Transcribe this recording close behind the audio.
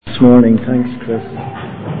morning. Thanks, Chris.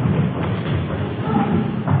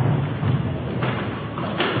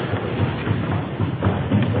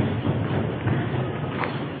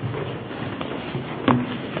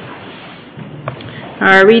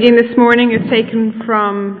 Our reading this morning is taken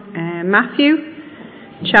from Matthew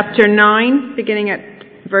chapter 9, beginning at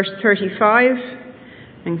verse 35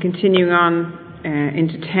 and continuing on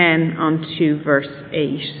into 10 on to verse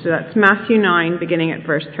 8. So that's Matthew 9, beginning at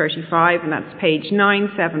verse 35, and that's page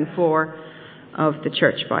 974 of the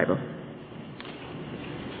Church Bible.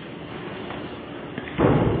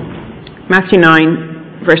 Matthew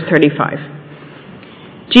 9, verse 35.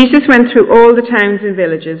 Jesus went through all the towns and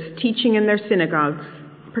villages, teaching in their synagogues,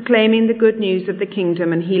 proclaiming the good news of the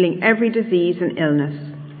kingdom and healing every disease and illness.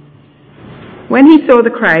 When he saw the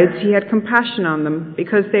crowds, he had compassion on them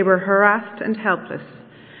because they were harassed and helpless,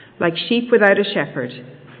 like sheep without a shepherd.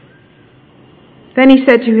 Then he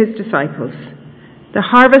said to his disciples, "The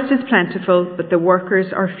harvest is plentiful, but the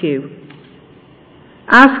workers are few.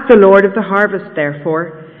 Ask the Lord of the harvest,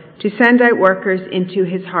 therefore, to send out workers into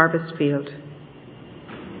his harvest field."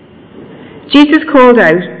 Jesus called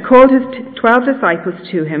his 12 disciples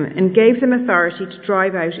to him and gave them authority to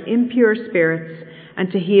drive out impure spirits and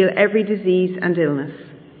to heal every disease and illness.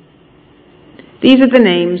 These are the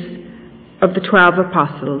names of the 12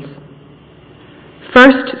 apostles.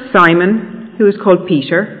 First, Simon, who is called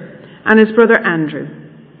Peter, and his brother Andrew.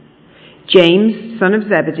 James, son of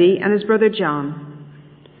Zebedee, and his brother John.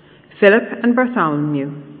 Philip and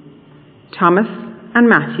Bartholomew. Thomas and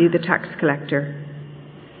Matthew, the tax collector.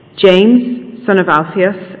 James, son of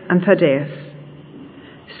Alphaeus and Thaddeus.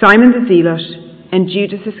 Simon the Zealot, and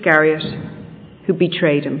Judas Iscariot, who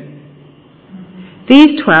betrayed him.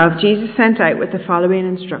 These 12 Jesus sent out with the following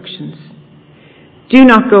instructions. "Do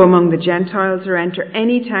not go among the Gentiles or enter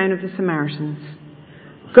any town of the Samaritans.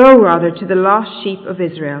 Go rather to the lost sheep of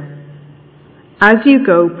Israel. As you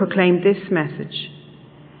go, proclaim this message.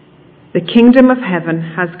 The kingdom of heaven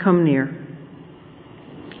has come near.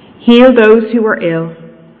 Heal those who are ill,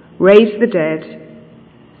 raise the dead,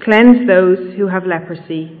 cleanse those who have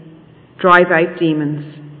leprosy, drive out demons.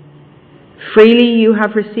 Freely you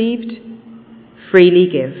have received, freely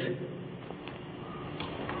give."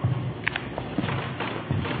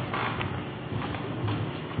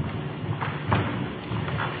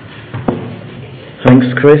 Thanks,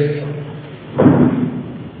 Chris.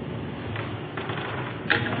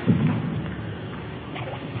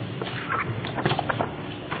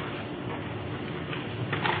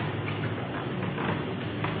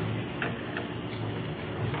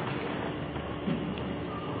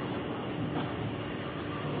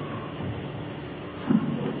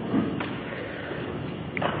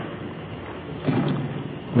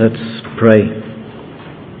 Let's pray.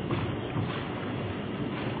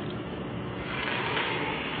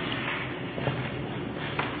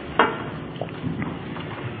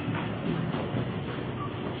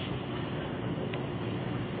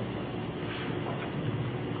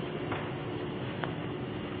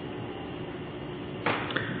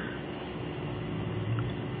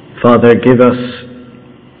 Father, give us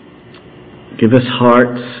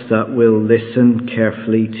hearts that will listen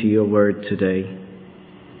carefully to your word today.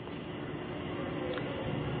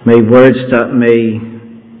 May words that may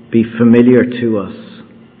be familiar to us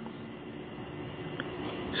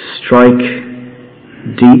strike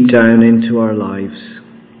deep down into our lives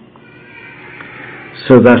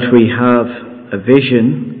so that we have a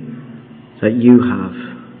vision that you have,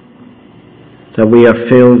 that we are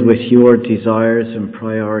filled with your desires and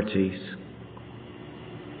priorities,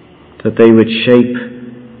 that they would shape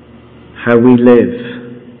how we live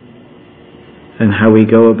and how we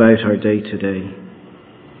go about our day to day.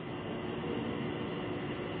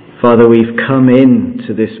 Father, we've come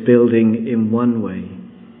into this building in one way,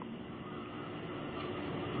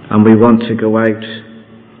 and we want to go out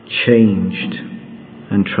changed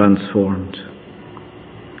and transformed.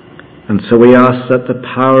 And so we ask that the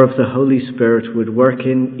power of the Holy Spirit would work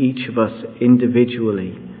in each of us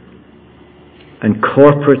individually and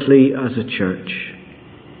corporately as a church,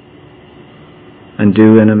 and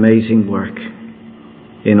do an amazing work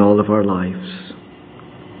in all of our lives.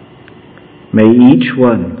 May each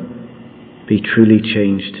one be truly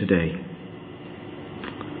changed today.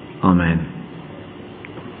 Amen.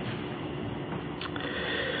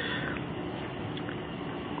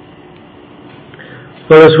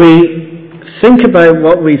 Well, as we think about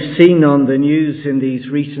what we've seen on the news in these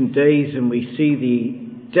recent days, and we see the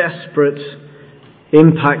desperate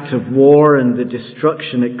impact of war and the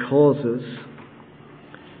destruction it causes,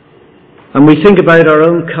 and we think about our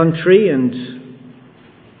own country and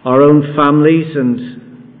our own families and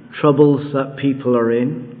troubles that people are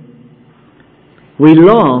in, We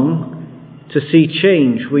long to see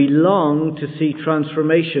change. We long to see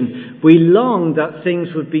transformation. We long that things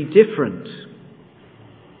would be different.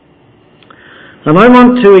 And I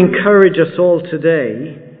want to encourage us all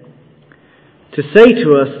today to say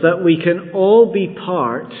to us that we can all be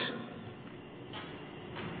part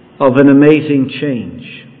of an amazing change,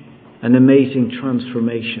 an amazing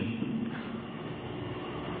transformation.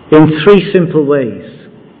 In three simple ways.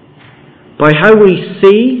 By how we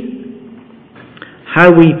see,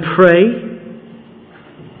 how we pray,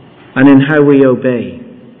 and in how we obey.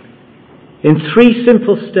 In three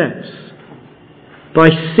simple steps. By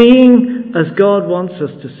seeing as God wants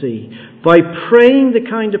us to see, by praying the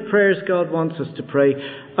kind of prayers God wants us to pray,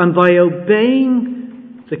 and by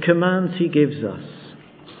obeying the commands He gives us.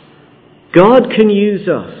 God can use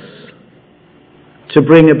us to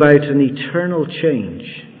bring about an eternal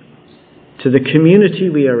change to the community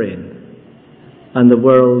we are in and the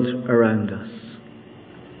world around us.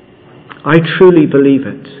 I truly believe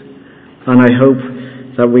it, and I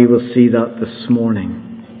hope that we will see that this morning.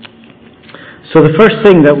 So the first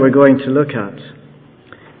thing that we're going to look at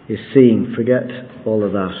is seeing. Forget all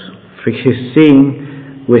of that.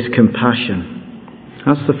 Seeing with compassion.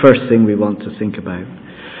 That's the first thing we want to think about.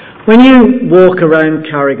 When you walk around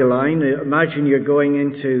Carrigaline, imagine you're going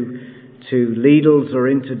into Lidl's or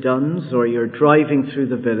into Dunn's, or you're driving through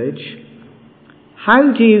the village.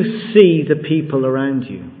 How do you see the people around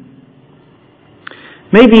you?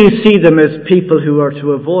 Maybe you see them as people who are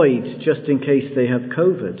to avoid just in case they have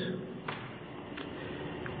COVID.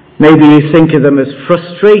 Maybe you think of them as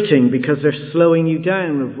frustrating because they're slowing you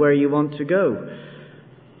down of where you want to go.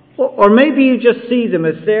 Or maybe you just see them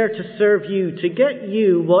as there to serve you, to get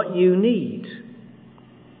you what you need.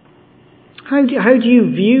 How do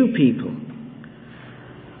you view people?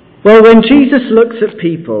 Well, when Jesus looks at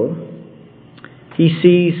people, He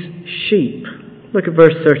sees sheep. Look at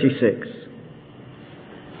verse 36.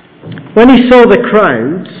 When He saw the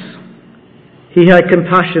crowds, He had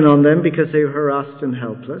compassion on them because they were harassed and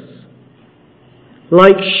helpless,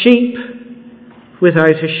 like sheep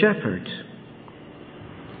without a shepherd.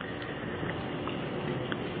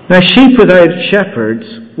 Now, sheep without shepherds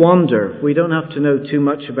wander. We don't have to know too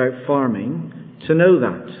much about farming to know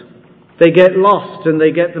that. They get lost and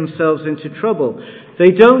they get themselves into trouble.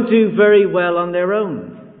 They don't do very well on their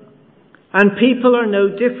own. And people are no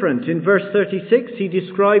different. In verse 36, He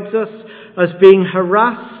describes us as being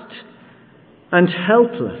harassed and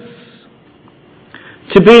helpless.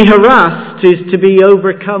 To be harassed is to be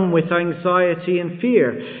overcome with anxiety and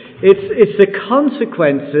fear. It's the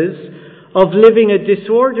consequences of living a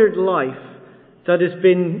disordered life that has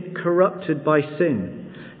been corrupted by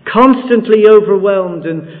sin. Constantly overwhelmed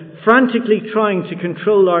and frantically trying to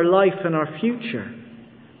control our life and our future.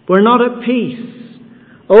 We're not at peace.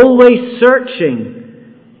 Always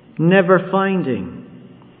searching, never finding.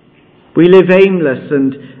 We live aimless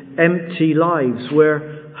and empty lives.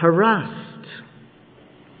 We're harassed.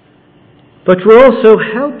 But we're also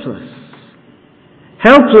helpless.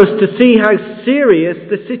 Helpless to see how serious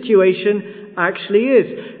the situation actually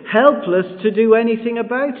is. Helpless to do anything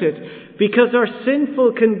about it. Because our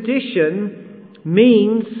sinful condition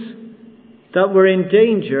means that we're in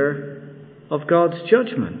danger of God's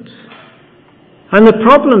judgment. And the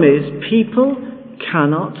problem is, people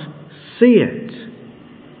cannot see it.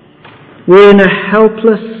 We're in a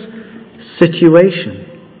helpless situation.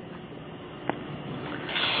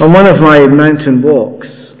 On one of my mountain walks,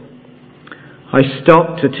 I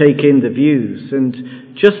stopped to take in the views,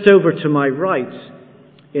 and just over to my right,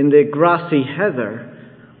 in the grassy heather,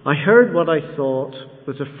 I heard what I thought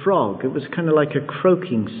was a frog. It was kind of like a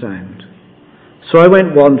croaking sound. So I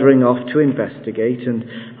went wandering off to investigate, and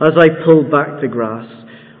as I pulled back the grass,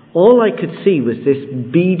 all I could see was this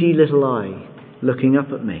beady little eye looking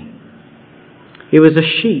up at me. It was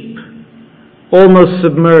a sheep, almost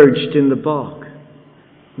submerged in the bog,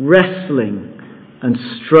 wrestling and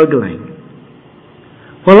struggling.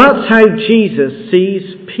 Well, that's how Jesus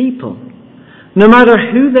sees people. No matter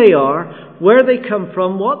who they are, where they come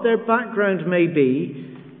from, what their background may be,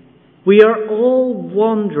 we are all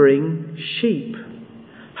wandering sheep,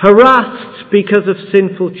 harassed because of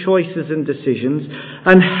sinful choices and decisions,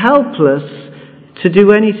 and helpless to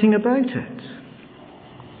do anything about it.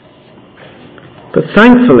 But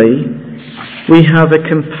thankfully, we have a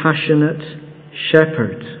compassionate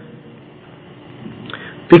shepherd.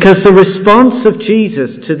 Because the response of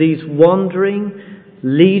Jesus to these wandering,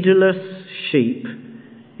 leaderless sheep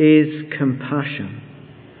is compassion.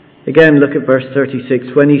 Again, look at verse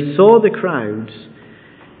 36. When He saw the crowds,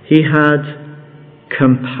 He had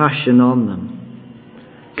compassion on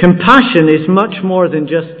them. Compassion is much more than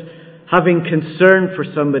just having concern for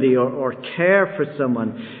somebody or care for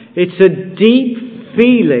someone. It's a deep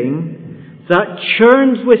feeling that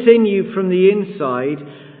churns within you from the inside,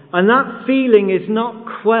 and that feeling is not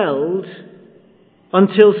quelled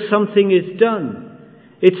until something is done.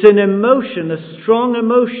 It's an emotion, a strong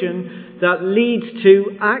emotion that leads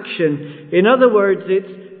to action. In other words,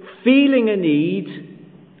 it's feeling a need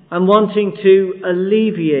and wanting to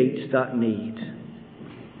alleviate that need.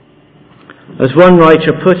 As one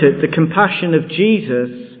writer put it, the compassion of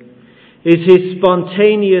Jesus is his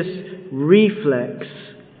spontaneous reflex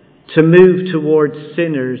to move towards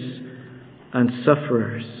sinners and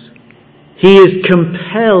sufferers. He is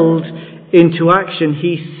compelled into action.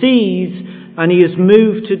 He sees and he is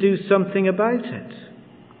moved to do something about it.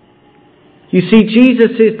 You see,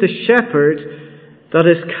 Jesus is the shepherd that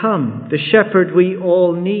has come, the shepherd we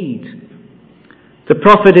all need. The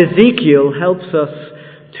prophet Ezekiel helps us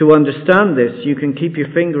to understand this. You can keep your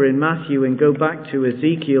finger in Matthew and go back to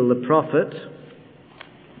Ezekiel the prophet.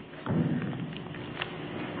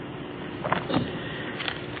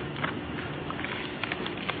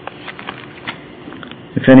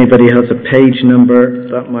 If anybody has a page number,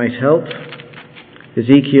 that might help.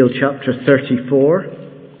 Ezekiel chapter 34.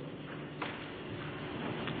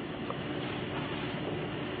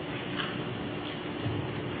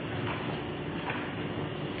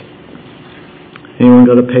 Anyone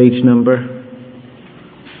got a page number?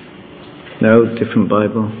 No, different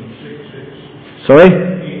Bible. 866. Sorry?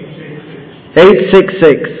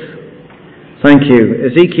 866. Thank you.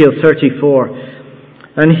 Ezekiel 34.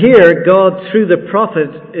 And here, God, through the prophet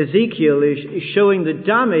Ezekiel, is showing the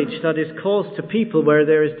damage that is caused to people where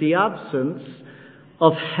there is the absence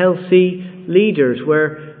of healthy leaders,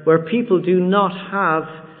 where people do not have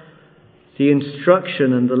the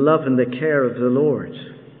instruction and the love and the care of the Lord.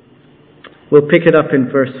 We'll pick it up in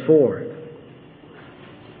verse 4.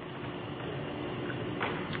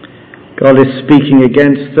 God is speaking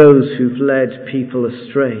against those who've led people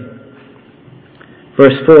astray.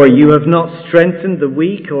 Verse 4, you have not strengthened the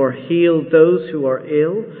weak or healed those who are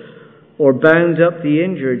ill or bound up the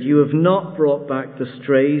injured. You have not brought back the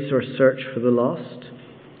strays or searched for the lost.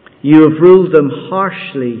 You have ruled them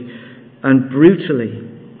harshly and brutally.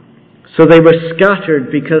 So they were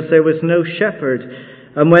scattered because there was no shepherd.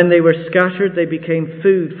 And when they were scattered, they became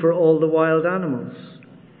food for all the wild animals.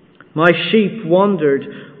 My sheep wandered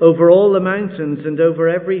over all the mountains and over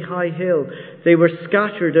every high hill. They were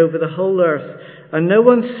scattered over the whole earth, and no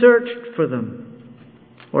one searched for them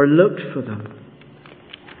or looked for them.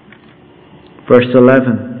 Verse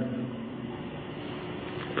 11.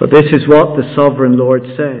 For this is what the sovereign Lord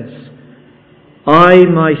says. I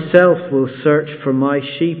myself will search for my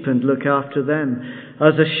sheep and look after them,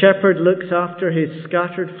 as a shepherd looks after his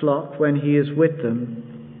scattered flock when he is with them.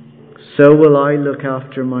 So will I look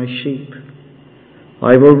after my sheep.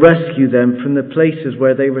 I will rescue them from the places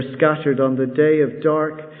where they were scattered on the day of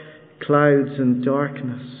dark clouds and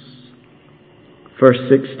darkness. Verse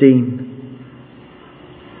 16.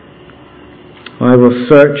 I will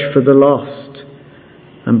search for the lost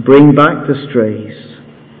and bring back the strays.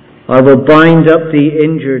 I will bind up the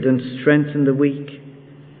injured and strengthen the weak,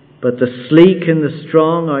 but the sleek and the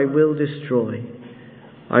strong I will destroy.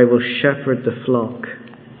 I will shepherd the flock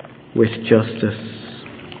with justice.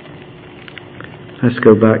 Let's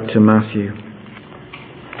go back to Matthew.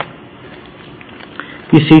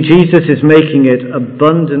 You see, Jesus is making it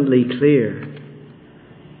abundantly clear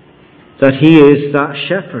that he is that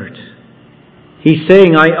shepherd. He's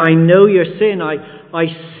saying, I know your sin. I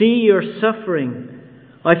see your suffering.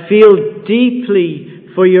 I feel deeply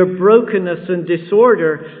for your brokenness and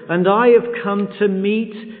disorder, and I have come to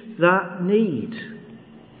meet that need.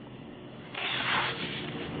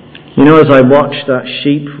 You know, as I watched that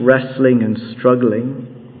sheep wrestling and struggling,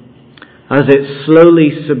 as it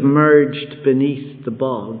slowly submerged beneath the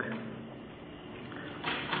bog,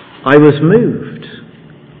 I was moved.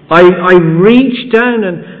 I reached down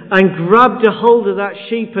and grabbed a hold of that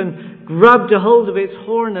sheep and grabbed a hold of its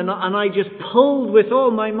horn, and I just pulled with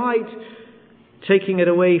all my might, taking it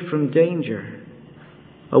away from danger,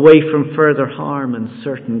 away from further harm and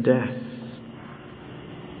certain death.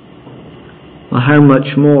 Well, how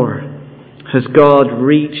much more has God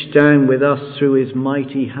reached down with us through his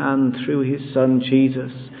mighty hand, through his Son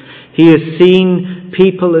Jesus? He has seen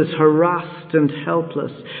people as harassed and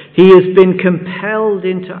helpless. He has been compelled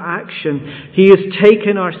into action. He has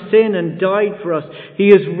taken our sin and died for us. He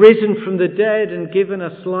has risen from the dead and given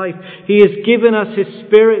us life. He has given us his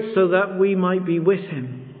Spirit so that we might be with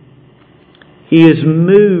him. He is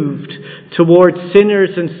moved towards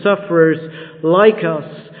sinners and sufferers like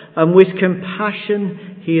us, and with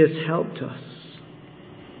compassion he has helped us.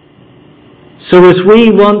 So as we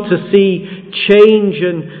want to see change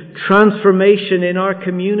and transformation in our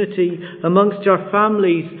community, amongst our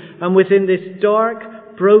families, and within this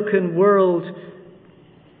dark, broken world,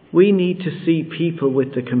 we need to see people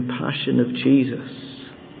with the compassion of Jesus.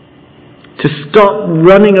 To stop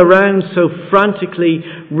running around so frantically,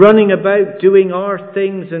 running about doing our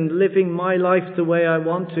things and living my life the way I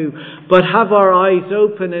want to, but have our eyes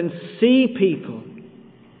open and see people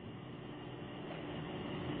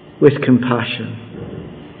with compassion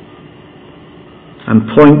and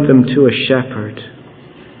point them to a shepherd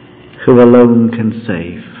who alone can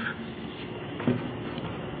save.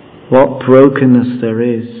 What brokenness there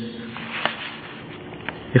is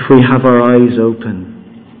if we have our eyes open.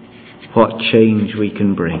 What change we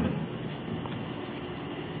can bring.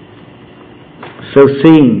 So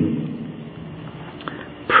seeing,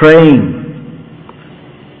 praying,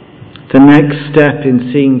 the next step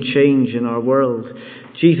in seeing change in our world.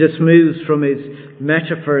 Jesus moves from his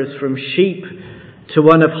metaphors from sheep to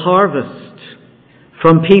one of harvest,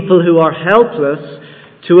 from people who are helpless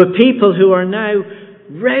to a people who are now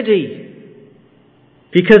ready.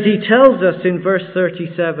 Because he tells us in verse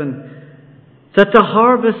 37 that the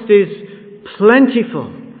harvest is plentiful.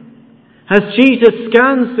 As Jesus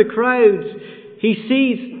scans the crowds, he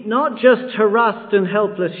sees not just harassed and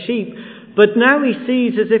helpless sheep, but now he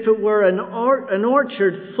sees as if it were an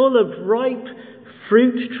orchard full of ripe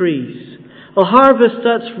fruit trees. A harvest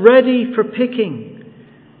that's ready for picking,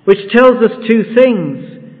 which tells us two things.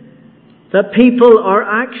 That people are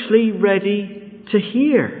actually ready to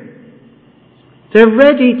hear. They're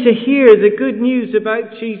ready to hear the good news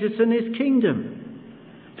about Jesus and his kingdom.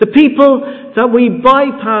 The people that we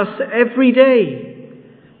bypass every day,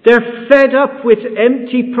 they're fed up with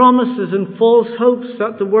empty promises and false hopes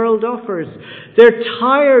that the world offers. They're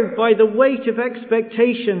tired by the weight of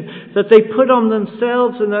expectation that they put on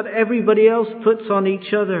themselves and that everybody else puts on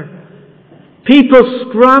each other. People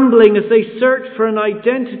scrambling as they search for an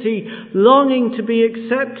identity, longing to be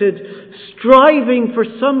accepted, striving for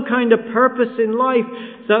some kind of purpose in life,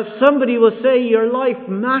 that somebody will say your life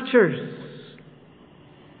matters.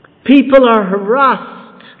 People are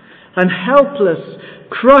harassed and helpless,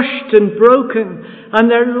 crushed and broken,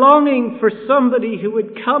 and they're longing for somebody who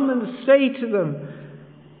would come and say to them,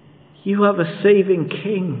 you have a saving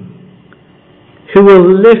King who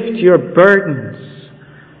will lift your burdens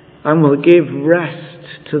and will give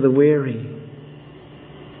rest to the weary.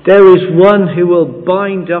 There is one who will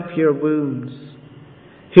bind up your wounds,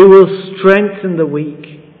 who will strengthen the weak,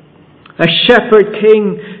 a shepherd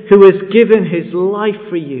king who has given his life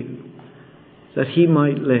for you that he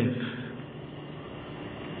might live.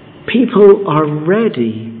 People are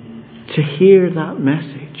ready to hear that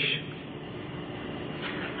message.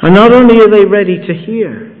 And not only are they ready to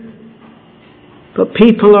hear, but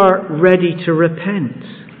people are ready to repent.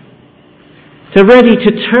 They're ready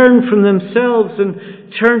to turn from themselves and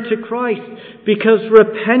turn to Christ, because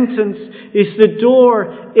repentance is the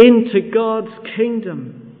door into God's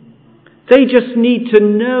kingdom. They just need to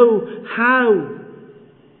know how.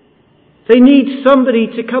 They need somebody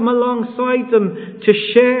to come alongside them to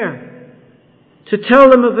share, to tell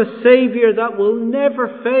them of a Saviour that will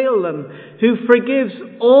never fail them, who forgives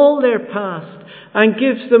all their past and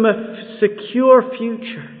gives them a secure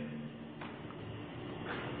future.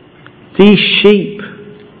 These sheep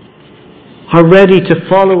are ready to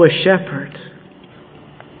follow a shepherd.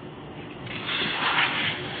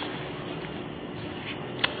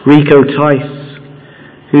 Rico Tice,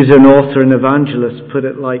 who's an author and evangelist, put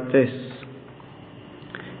it like this.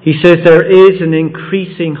 He says there is an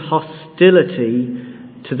increasing hostility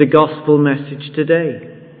to the gospel message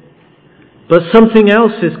today. But something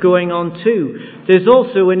else is going on too. There's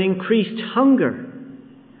also an increased hunger.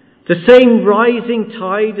 The same rising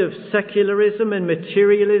tide of secularism and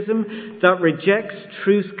materialism that rejects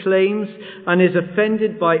truth claims and is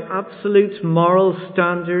offended by absolute moral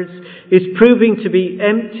standards is proving to be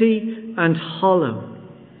empty and hollow.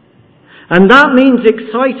 And that means,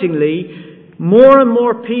 excitingly, more and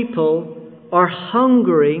more people are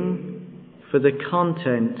hungering for the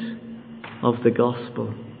content of the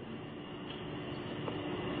gospel.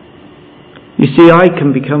 You see, I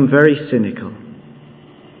can become very cynical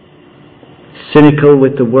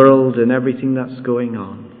with the world and everything that's going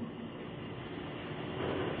on.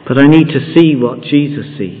 But I need to see what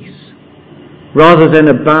Jesus sees. Rather than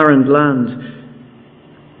a barren land,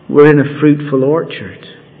 we're in a fruitful orchard,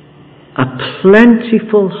 a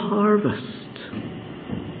plentiful harvest.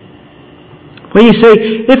 When you say,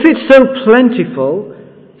 if it's so plentiful,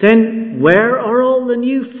 then where are all the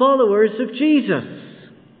new followers of Jesus?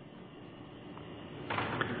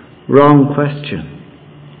 Wrong question.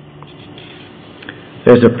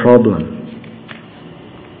 There's a problem.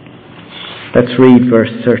 Let's read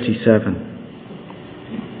verse 37.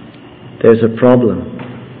 There's a problem.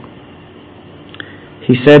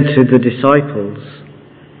 He said to the disciples,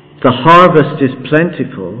 "The harvest is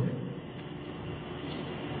plentiful,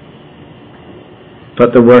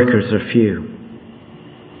 but the workers are few."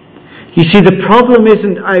 You see, the problem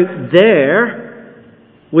isn't out there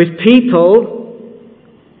with people.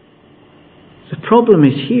 The problem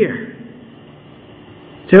is here.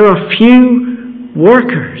 There are few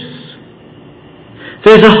workers.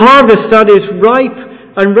 There's a harvest that is ripe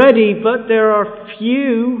and ready, but there are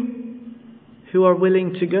few who are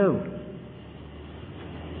willing to go.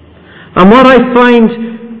 And what I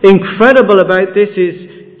find incredible about this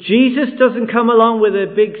is Jesus doesn't come along with a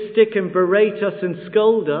big stick and berate us and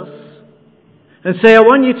scold us and say, "I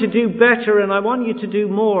want you to do better and I want you to do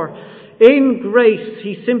more." In grace,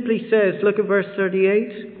 he simply says, look at verse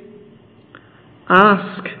 38,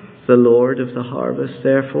 "Ask the Lord of the harvest,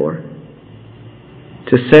 therefore,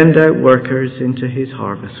 to send out workers into his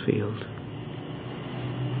harvest field."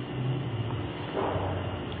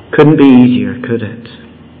 Couldn't be easier, could it?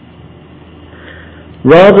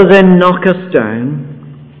 Rather than knock us down,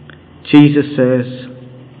 Jesus says,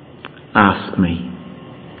 "Ask me.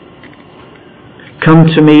 Come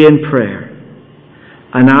to me in prayer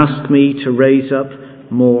and ask me to raise up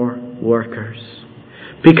more workers."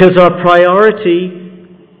 Because our priority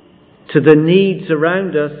to the needs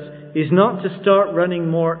around us is not to start running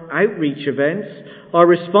more outreach events. Our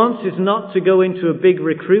response is not to go into a big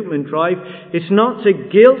recruitment drive. It's not to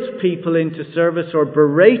guilt people into service or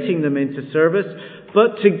berating them into service,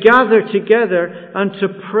 but to gather together and to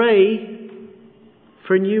pray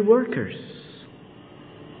for new workers.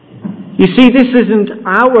 You see, this isn't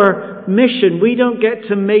our mission. We don't get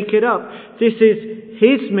to make it up. This is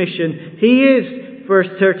his mission. He is, verse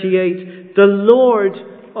 38, the Lord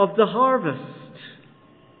of the harvest.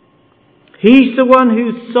 He's the one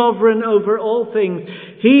who's sovereign over all things.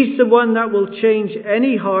 He's the one that will change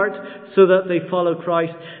any heart so that they follow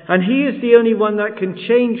Christ. And he is the only one that can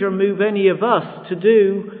change or move any of us to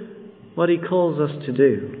do what he calls us to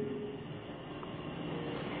do.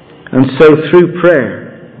 And so through prayer,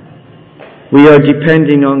 we are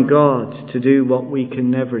depending on God to do what we can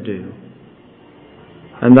never do.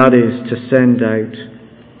 And that is to send out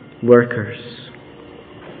workers.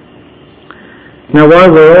 Now,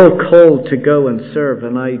 while we're all called to go and serve,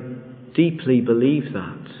 and I deeply believe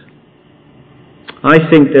that, I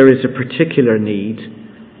think there is a particular need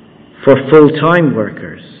for full-time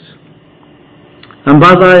workers. And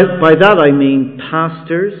by that I mean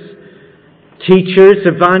pastors, teachers,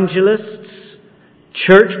 evangelists,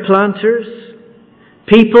 church planters,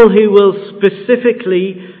 people who will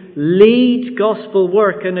specifically lead gospel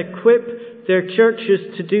work and equip their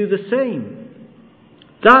churches to do the same.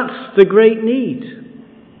 That's the great need.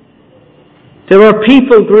 There are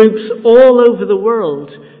people groups all over the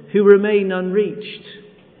world who remain unreached.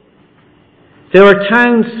 There are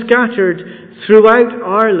towns scattered throughout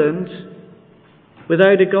Ireland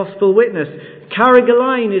without a gospel witness.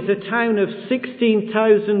 Carrigaline is a town of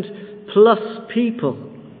 16,000 plus people.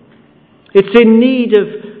 It's in need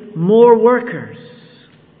of more workers.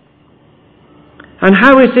 And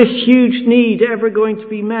how is this huge need ever going to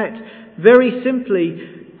be met? Very simply,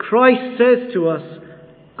 Christ says to us,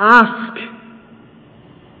 ask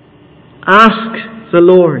the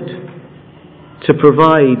Lord to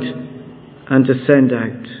provide and to send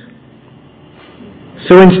out.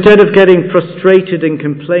 So instead of getting frustrated and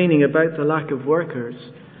complaining about the lack of workers,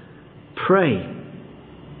 pray.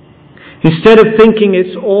 Instead of thinking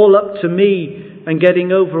it's all up to me and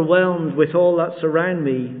getting overwhelmed with all that's around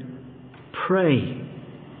me, pray.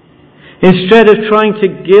 Instead of trying to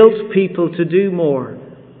guilt people to do more,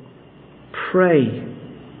 pray.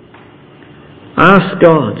 Ask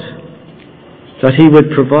God that he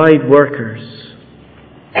would provide workers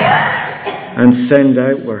and send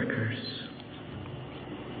out workers.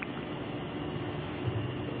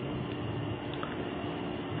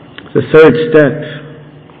 The third step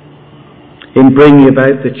in bringing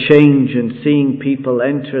about the change and seeing people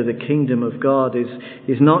enter the kingdom of God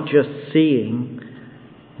is not just seeing,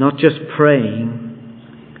 not just praying,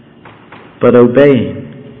 but obeying.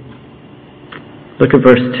 Look at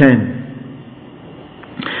verse 10.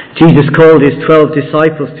 Jesus called his 12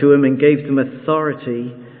 disciples to him and gave them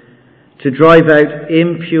authority to drive out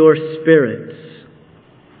impure spirits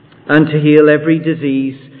and to heal every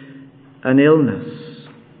disease and illness.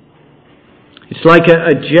 It's like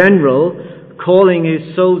a general calling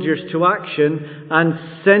his soldiers to action and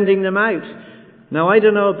sending them out. Now, I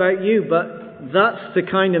don't know about you, but that's the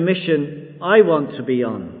kind of mission I want to be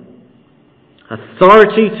on.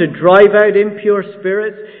 authority to drive out impure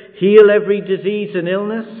spirits, heal every disease and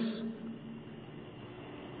illness.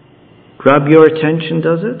 Grab your attention,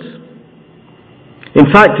 does it?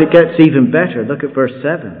 In fact, it gets even better. Look at verse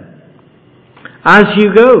 7. As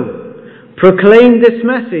you go, proclaim this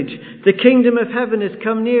message. The kingdom of heaven has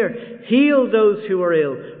come near. Heal those who are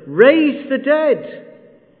ill. Raise the dead.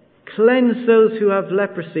 Cleanse those who have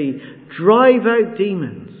leprosy. Drive out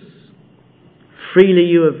demons. Freely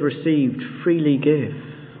you have received, freely give.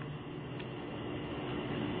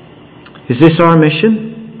 Is this our mission?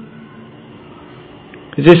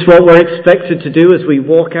 Is this what we're expected to do as we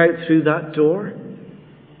walk out through that door?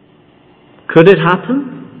 Could it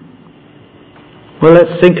happen? Well,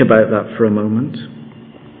 let's think about that for a moment.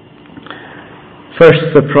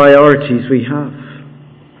 First, the priorities we have.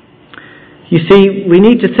 You see, we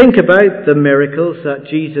need to think about the miracles that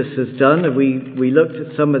Jesus has done. And we looked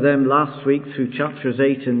at some of them last week through chapters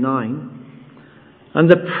 8 and 9.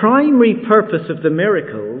 And the primary purpose of the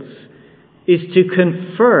miracles is to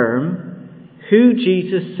confirm who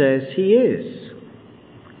Jesus says he is.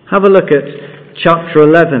 Have a look at chapter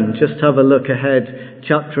 11. Just have a look ahead.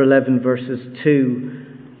 Chapter 11 verses 2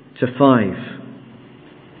 to 5.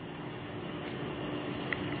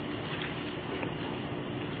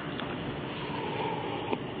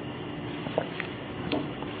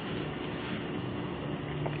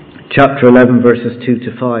 Chapter 11 verses 2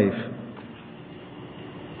 to 5.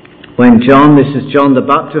 When John, this is John the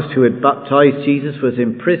Baptist who had baptized Jesus, was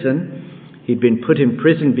in prison. He'd been put in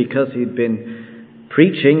prison because he'd been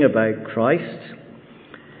preaching about Christ.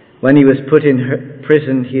 When he was put in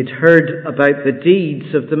prison, he had heard about the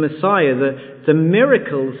deeds of the Messiah, the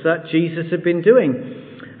miracles that Jesus had been doing.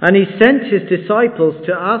 And he sent his disciples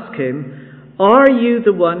to ask him, "Are you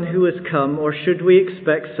the one who has come, or should we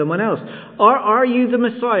expect someone else? Are you the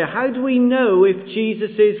Messiah? How do we know if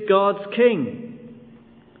Jesus is God's King?"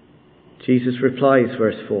 Jesus replies,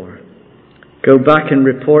 verse 4, "Go back and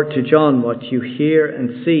report to John what you hear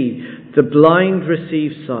and see. The blind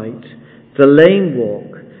receive sight, the lame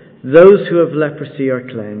walk, those who have leprosy are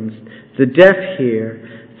cleansed, the deaf hear,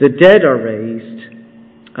 the dead are raised,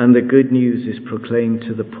 and the good news is proclaimed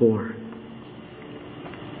to the poor."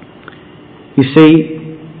 You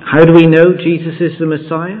see, how do we know Jesus is the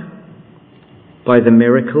Messiah? By the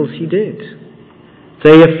miracles he did.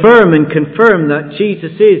 They affirm and confirm that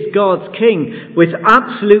Jesus is God's King with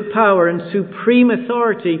absolute power and supreme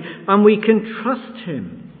authority, and we can trust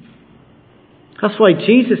him. That's why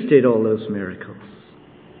Jesus did all those miracles.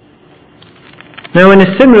 Now, in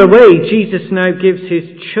a similar way, Jesus now gives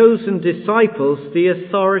his chosen disciples the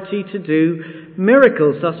authority to do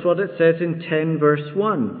miracles. That's what it says in 10 verse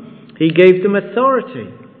 1. He gave them authority.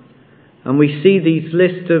 And we see these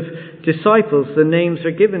list of disciples, the names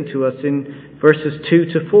are given to us in verses 2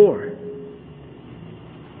 to 4.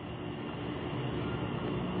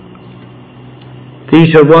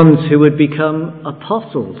 These are ones who would become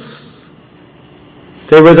apostles.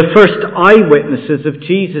 They were the first eyewitnesses of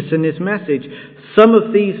Jesus and his message. Some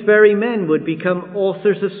of these very men would become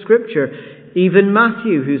authors of Scripture. Even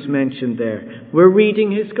Matthew, who's mentioned there. We're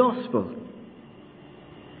reading his Gospel.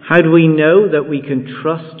 How do we know that we can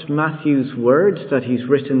trust Matthew's words that he's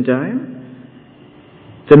written down?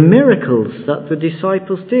 The miracles that the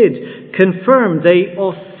disciples did confirm, they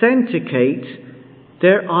authenticate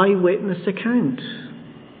their eyewitness account.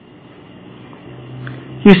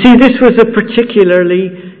 You see, this was a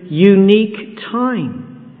particularly unique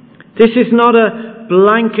time. This is not a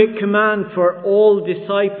blanket command for all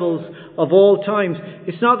disciples of all times.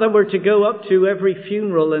 It's not that we're to go up to every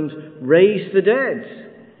funeral and raise the dead.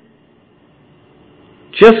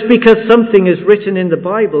 Just because something is written in the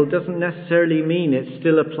Bible doesn't necessarily mean it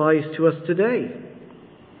still applies to us today.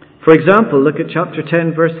 For example, look at chapter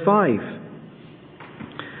 10, verse 5.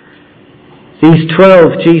 These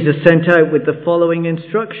 12 Jesus sent out with the following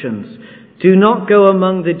instructions. Do not go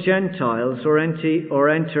among the Gentiles or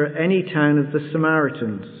enter any town of the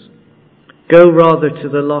Samaritans. Go rather to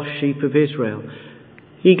the lost sheep of Israel.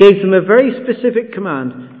 He gave them a very specific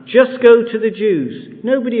command. Just go to the Jews,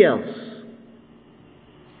 nobody else.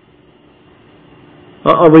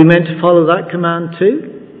 Are we meant to follow that command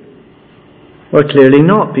too? Well, clearly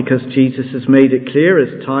not, because Jesus has made it clear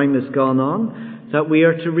as time has gone on that we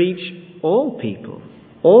are to reach all people,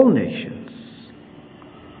 all nations.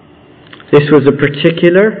 This was a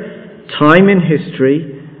particular time in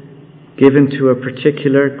history given to a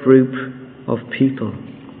particular group of people.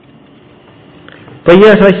 But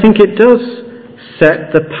yet I think it does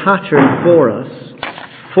set the pattern for us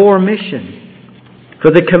for mission,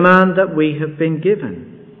 for the command that we have been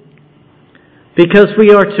given. Because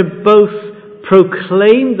we are to both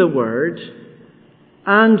proclaim the word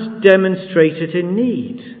and demonstrate it in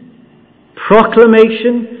need.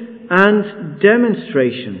 Proclamation and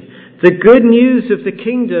demonstration. The good news of the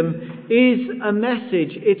kingdom is a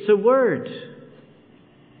message, it's a word.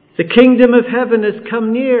 The kingdom of heaven has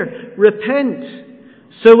come near, repent.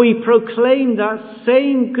 So we proclaim that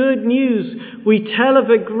same good news. We tell of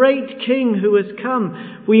a great king who has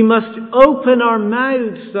come. We must open our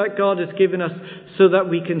mouths that God has given us so that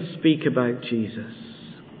we can speak about Jesus.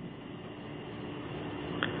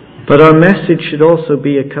 But our message should also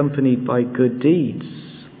be accompanied by good deeds.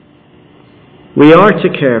 We are to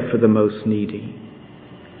care for the most needy,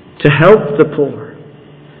 to help the poor,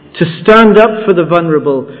 to stand up for the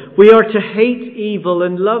vulnerable. We are to hate evil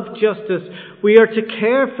and love justice. We are to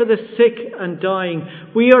care for the sick and dying.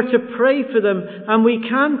 We are to pray for them, and we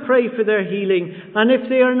can pray for their healing. And if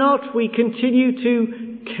they are not, we continue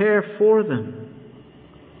to care for them.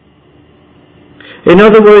 In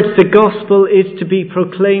other words, the gospel is to be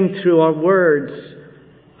proclaimed through our words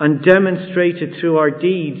and demonstrated through our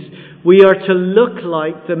deeds. We are to look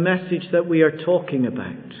like the message that we are talking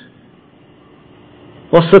about.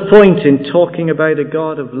 What's the point in talking about a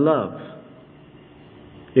God of love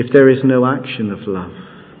if there is no action of love?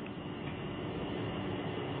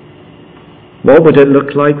 What would it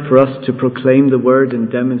look like for us to proclaim the word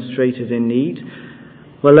and demonstrate it in need?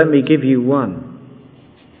 Well, let me give you one.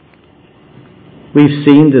 We've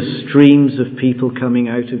seen the streams of people coming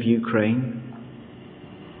out of Ukraine.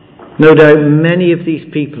 No doubt many of these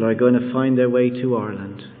people are going to find their way to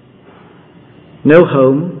Ireland. No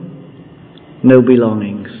home, no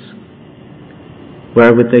belongings.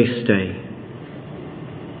 Where would they stay?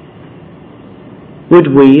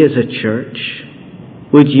 Would we as a church,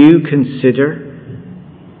 would you consider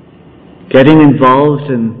getting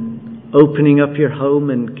involved in opening up your home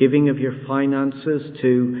and giving of your finances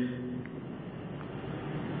to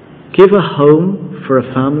give a home for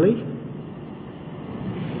a family?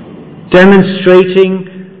 Demonstrating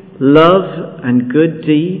love and good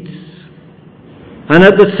deeds, and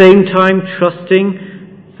at the same time trusting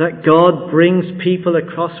that God brings people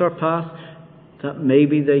across our path that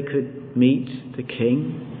maybe they could meet the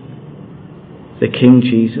King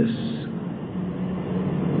Jesus.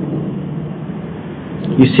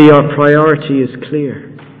 You see, our priority is clear.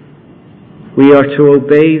 We are to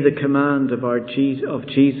obey the command of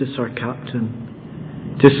Jesus, our captain,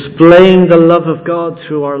 displaying the love of God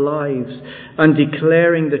through our lives and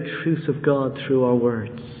declaring the truth of God through our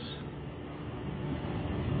words.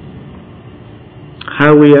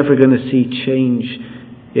 How are we ever going to see change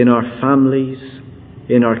in our families,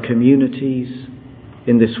 in our communities,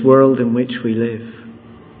 in this world in which we live?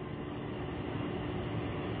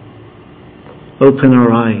 Open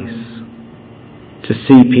our eyes to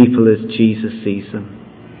see people as Jesus sees them.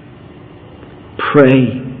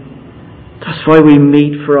 Pray. That's why we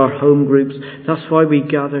meet for our home groups. That's why we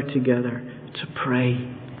gather together to pray.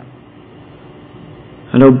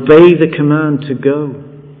 And obey the command to go.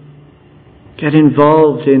 Get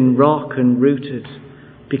involved in Rock and Rooted.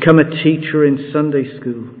 Become a teacher in Sunday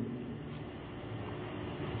school.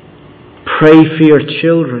 Pray for your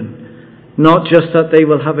children. Not just that they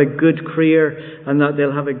will have a good career and that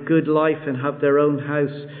they'll have a good life and have their own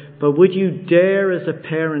house, but would you dare as a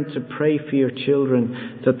parent to pray for your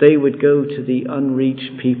children that they would go to the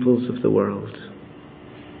unreached peoples of the world?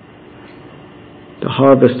 The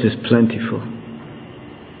harvest is plentiful.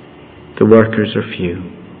 The workers are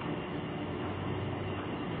few.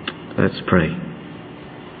 Let's pray.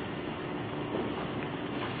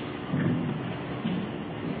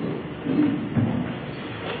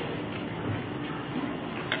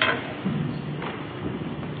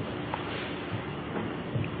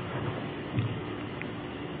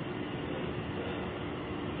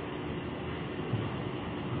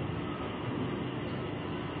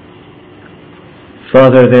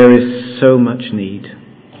 Father, there is so much need.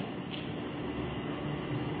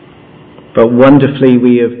 But wonderfully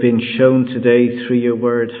we have been shown today through your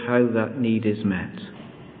word how that need is met.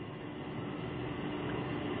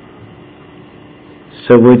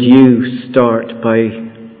 So would you start by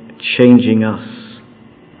changing us,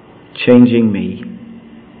 changing me.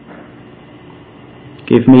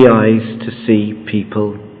 Give me eyes to see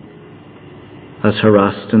people as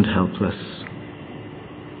harassed and helpless.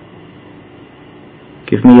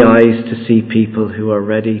 Give me eyes to see people who are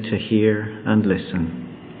ready to hear and listen.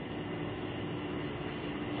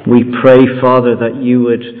 We pray, Father, that you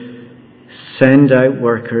would send out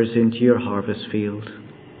workers into your harvest field.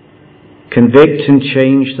 Convict and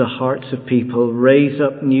change the hearts of people. Raise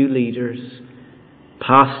up new leaders,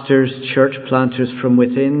 pastors, church planters from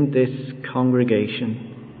within this congregation.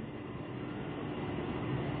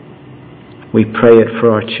 We pray it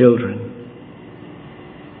for our children.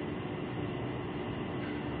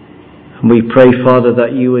 And we pray, Father,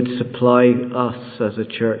 that you would supply us as a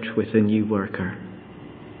church with a new worker.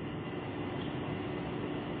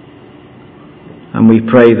 And we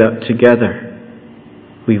pray that together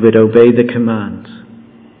we would obey the command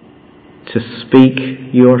to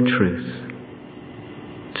speak your truth,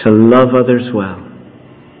 to love others well,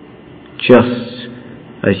 just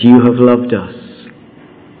as you have loved us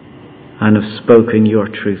and have spoken your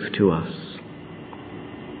truth to us.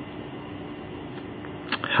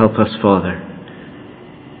 Help us, Father.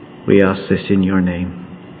 We ask this in your name.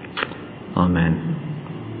 Amen.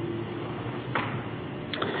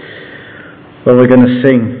 Well, we're going to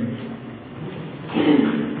sing.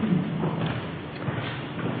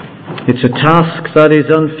 It's a task that is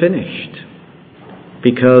unfinished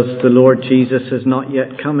because the Lord Jesus has not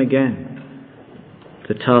yet come again.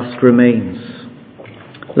 The task remains.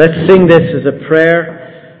 Let's sing this as a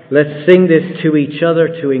prayer. Let's sing this to each other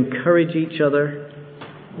to encourage each other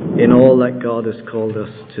in all that God has called us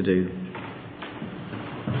to do.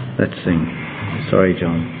 Let's sing. Sorry,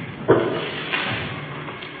 John.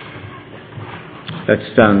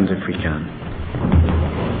 Let's stand if we can.